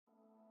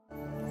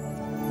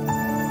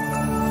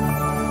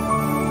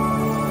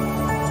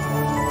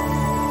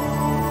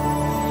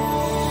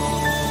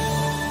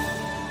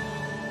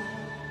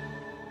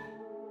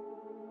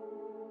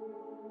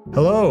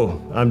Hello,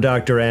 I'm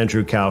Dr.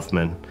 Andrew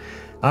Kaufman.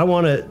 I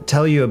want to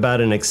tell you about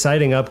an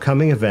exciting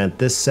upcoming event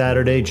this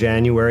Saturday,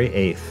 January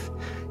 8th.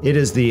 It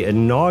is the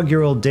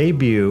inaugural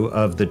debut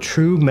of the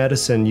True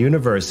Medicine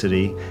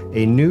University,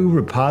 a new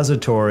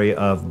repository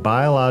of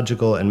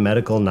biological and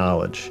medical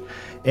knowledge.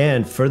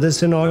 And for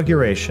this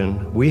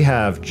inauguration, we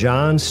have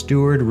John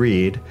Stuart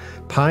Reid,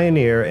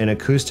 pioneer in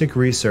acoustic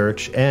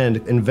research and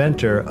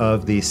inventor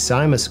of the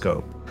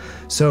Cymoscope.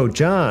 So,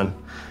 John,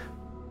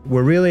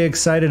 we're really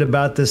excited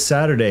about this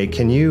Saturday.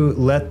 Can you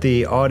let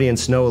the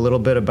audience know a little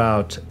bit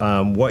about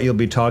what you'll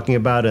be talking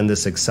about in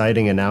this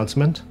exciting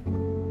announcement?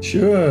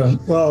 Sure.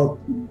 Well,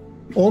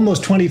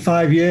 almost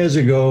 25 years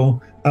ago,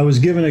 I was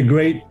given a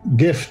great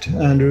gift,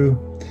 Andrew,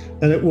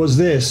 and it was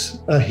this,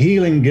 a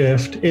healing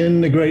gift in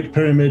the Great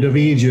Pyramid of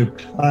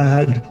Egypt. I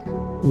had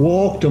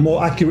walked, or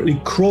more accurately,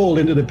 crawled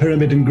into the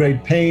pyramid in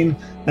great pain,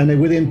 and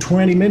within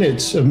 20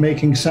 minutes of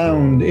making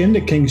sound in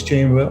the King's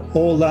Chamber,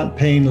 all that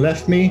pain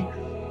left me.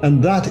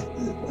 And that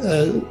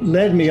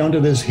led me onto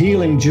this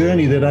healing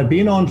journey that I've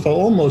been on for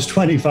almost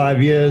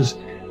 25 years.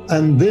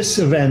 And this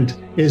event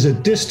is a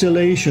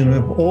distillation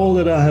of all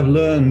that I have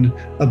learned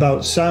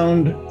about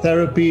sound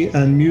therapy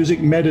and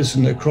music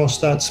medicine across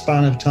that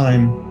span of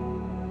time.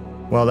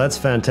 Well, that's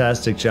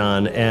fantastic,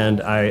 John.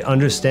 And I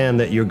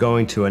understand that you're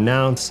going to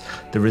announce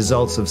the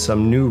results of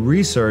some new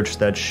research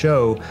that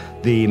show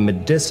the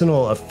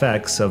medicinal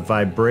effects of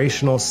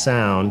vibrational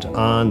sound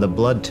on the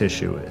blood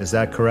tissue. Is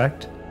that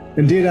correct?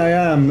 Indeed, I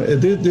am.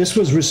 This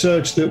was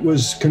research that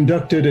was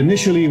conducted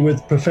initially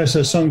with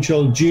Professor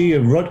Sungchul G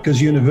of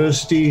Rutgers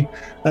University,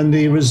 and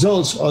the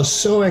results are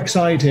so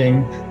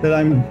exciting that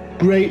I'm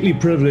greatly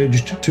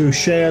privileged to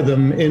share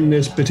them in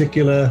this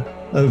particular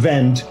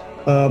event,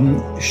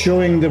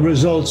 showing the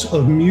results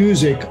of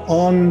music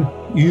on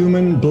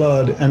human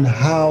blood and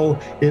how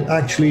it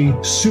actually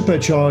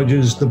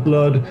supercharges the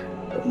blood,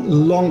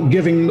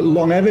 giving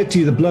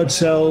longevity to the blood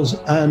cells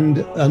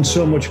and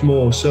so much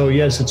more. So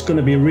yes, it's going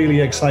to be a really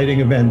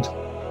exciting event.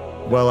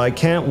 Well, I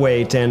can't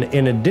wait. And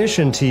in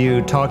addition to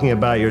you talking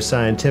about your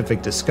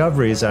scientific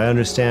discoveries, I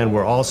understand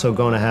we're also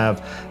going to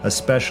have a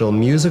special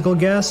musical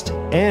guest,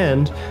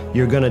 and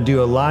you're going to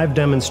do a live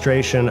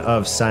demonstration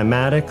of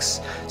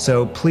Cymatics.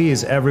 So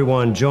please,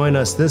 everyone, join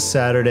us this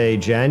Saturday,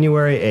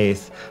 January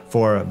 8th,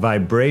 for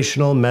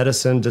Vibrational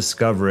Medicine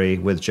Discovery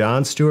with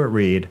John Stuart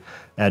Reid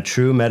at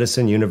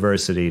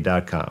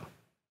truemedicineuniversity.com.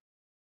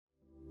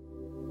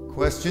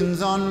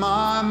 Questions on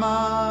my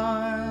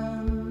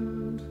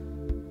mind,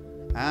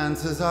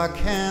 answers I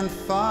can't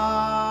find,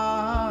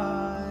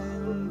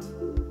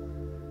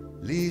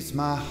 leaves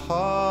my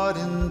heart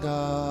in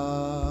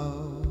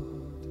doubt.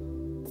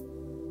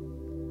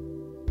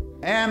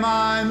 Am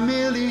I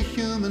merely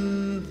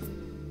human,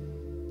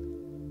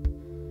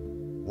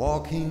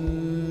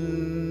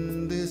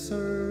 walking this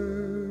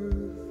earth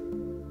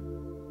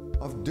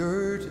of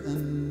dirt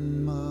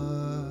and mud?